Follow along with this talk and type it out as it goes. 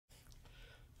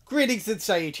Greetings and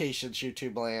salutations,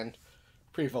 YouTube land.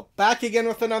 Prevo back again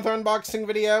with another unboxing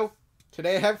video.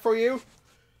 Today I have for you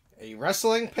a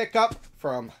wrestling pickup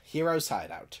from Heroes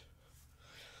Hideout.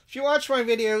 If you watch my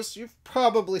videos, you've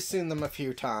probably seen them a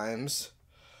few times.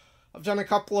 I've done a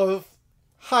couple of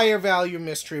higher value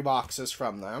mystery boxes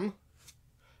from them.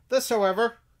 This,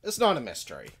 however, is not a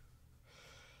mystery.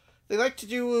 They like to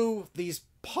do these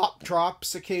pop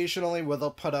drops occasionally where they'll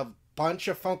put a bunch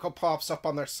of Funko Pops up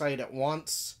on their site at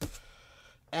once,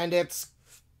 and it's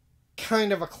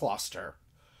kind of a cluster.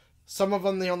 Some of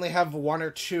them they only have one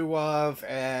or two of,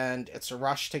 and it's a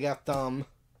rush to get them.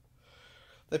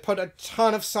 They put a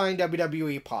ton of signed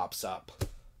WWE Pops up.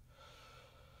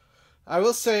 I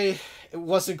will say, it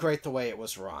wasn't great the way it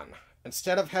was run.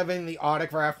 Instead of having the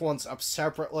autograph ones up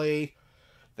separately,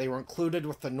 they were included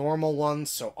with the normal ones,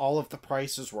 so all of the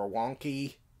prices were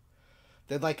wonky.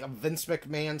 They had like a Vince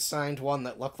McMahon signed one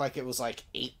that looked like it was like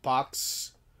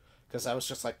 $8, because that was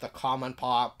just like the common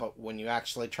pop, but when you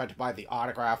actually tried to buy the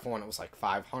autograph one, it was like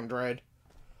 $500.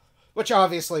 Which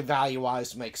obviously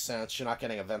value-wise makes sense. You're not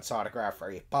getting a Vince autograph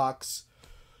for $8,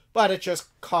 but it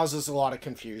just causes a lot of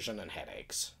confusion and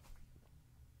headaches.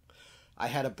 I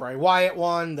had a Bray Wyatt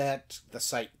one that the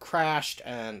site crashed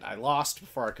and I lost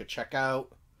before I could check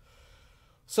out.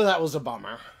 So that was a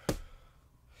bummer.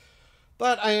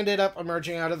 But I ended up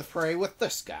emerging out of the fray with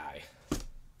this guy.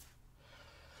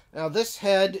 Now this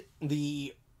had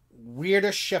the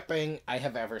weirdest shipping I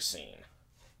have ever seen.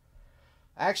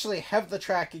 I actually have the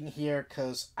tracking here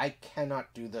because I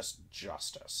cannot do this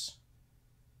justice.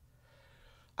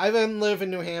 I then live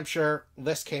in New Hampshire.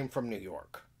 This came from New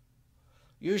York.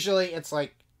 Usually it's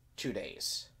like 2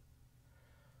 days.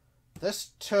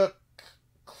 This took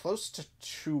close to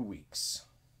 2 weeks.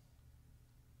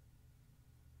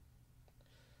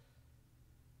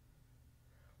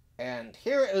 And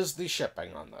here is the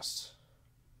shipping on this.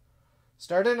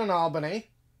 Started in Albany.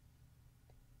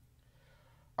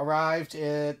 Arrived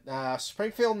in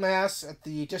Springfield, Mass. At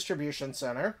the distribution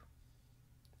center.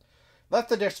 Left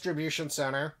the distribution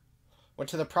center. Went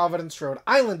to the Providence, Rhode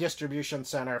Island distribution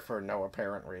center for no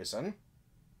apparent reason.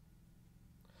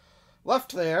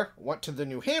 Left there. Went to the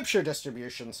New Hampshire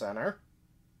distribution center.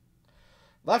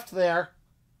 Left there.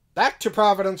 Back to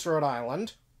Providence, Rhode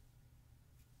Island.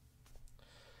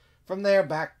 From there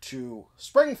back to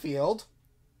Springfield,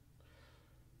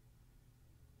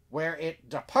 where it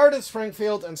departed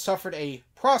Springfield and suffered a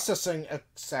processing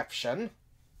exception,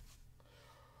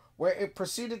 where it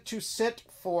proceeded to sit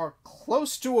for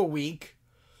close to a week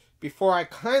before I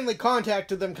kindly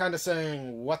contacted them kind of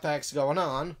saying, what the heck's going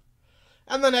on?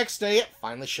 And the next day it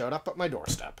finally showed up at my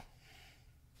doorstep.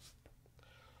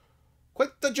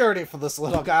 Quite the journey for this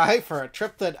little guy for a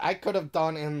trip that I could have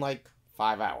done in like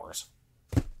 5 hours.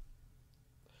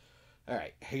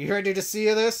 Alright, are you ready to see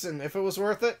this and if it was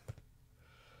worth it?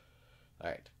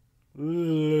 Alright.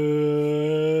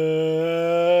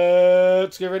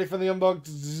 Let's get ready for the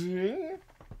unboxing.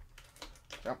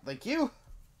 Oh, thank you.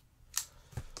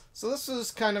 So this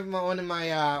is kind of one of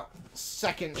my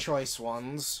second choice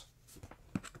ones.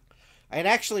 I had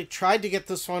actually tried to get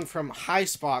this one from High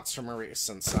Spots from a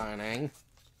recent signing.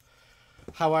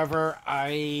 However,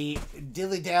 I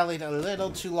dilly-dallied a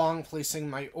little too long placing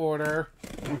my order,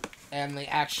 and they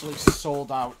actually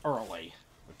sold out early,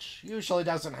 which usually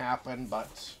doesn't happen,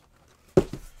 but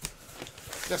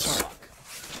just my luck.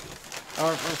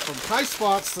 However, from High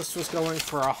Spots, this was going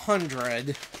for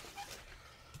 $100.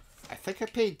 I think I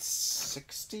paid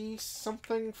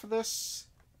 $60-something for this.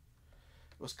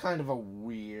 It was kind of a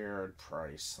weird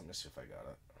price. Let me see if I got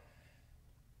it.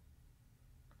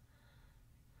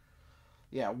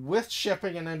 Yeah, with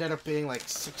shipping, it ended up being like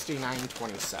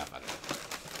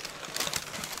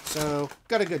 $69.27. So,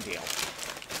 got a good deal.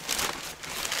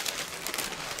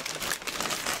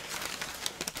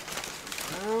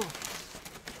 Oh.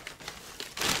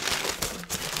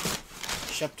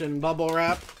 Shipped in bubble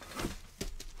wrap.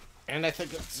 And I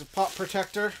think it's a pop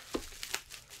protector.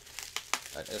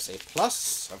 That is a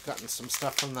plus. I've gotten some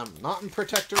stuff from them not in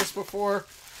protectors before.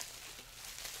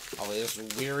 Always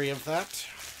weary of that.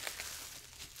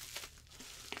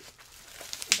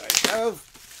 I have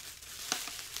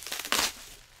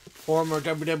former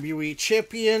WWE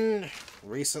champion,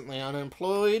 recently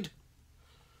unemployed,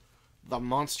 the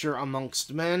monster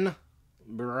amongst men,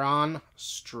 Braun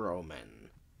Strowman.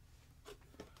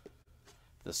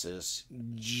 This is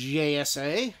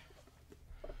JSA.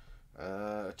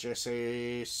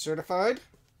 JSA certified.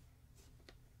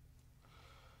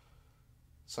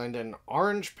 Signed in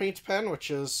orange paint pen, which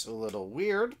is a little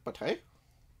weird, but hey.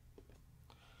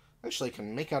 Actually,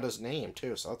 can make out his name,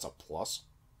 too, so that's a plus.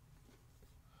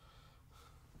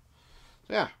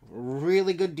 Yeah,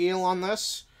 really good deal on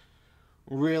this.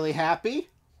 Really happy.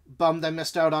 Bummed I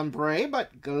missed out on Bray,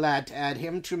 but glad to add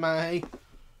him to my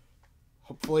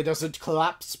hopefully doesn't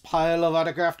collapse pile of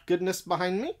autographed goodness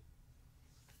behind me.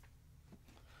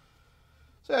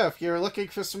 So if you're looking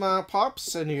for some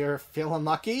pops and you're feeling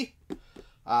lucky,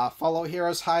 follow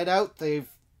Heroes Hideout. I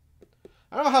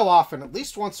don't know how often, at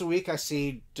least once a week I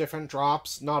see different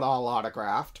drops. Not all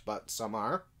autographed, but some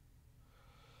are.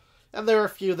 And there are a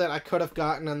few that I could have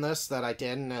gotten in this that I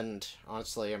didn't, and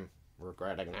honestly I'm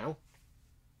regretting now.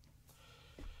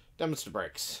 Demonster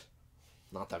Breaks.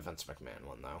 Not that Vince McMahon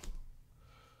one, though.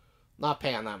 Not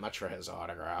paying that much for his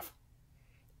autograph.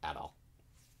 At all.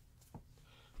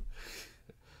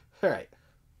 Alright.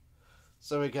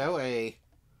 So we go. A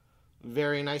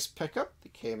very nice pickup.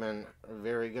 It came in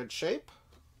very good shape.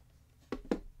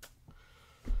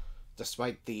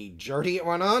 Despite the journey it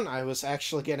went on, I was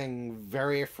actually getting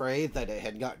very afraid that it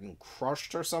had gotten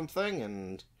crushed or something,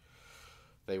 and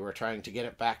they were trying to get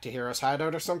it back to Heroes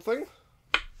Hideout or something.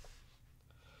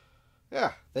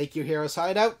 Yeah, thank you, Heroes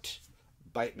Hideout.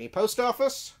 Bite me, post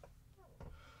office.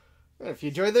 And if you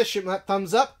enjoyed this, shoot me that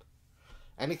thumbs up.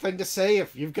 Anything to say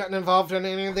if you've gotten involved in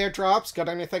any of their drops, got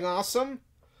anything awesome?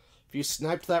 If you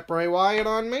sniped that Bray Wyatt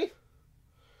on me?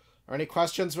 Or any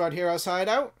questions about Heroes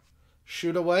Hideout?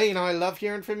 Shoot away, you know I love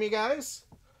hearing from you guys.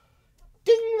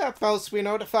 Ding that bell so we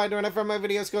notified whenever my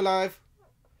videos go live.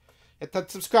 Hit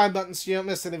that subscribe button so you don't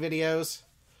miss any videos.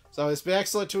 So always be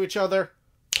excellent to each other.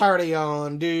 Party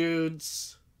on,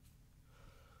 dudes.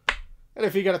 And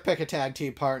if you're going to pick a tag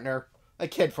team partner, a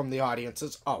kid from the audience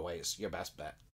is always your best bet.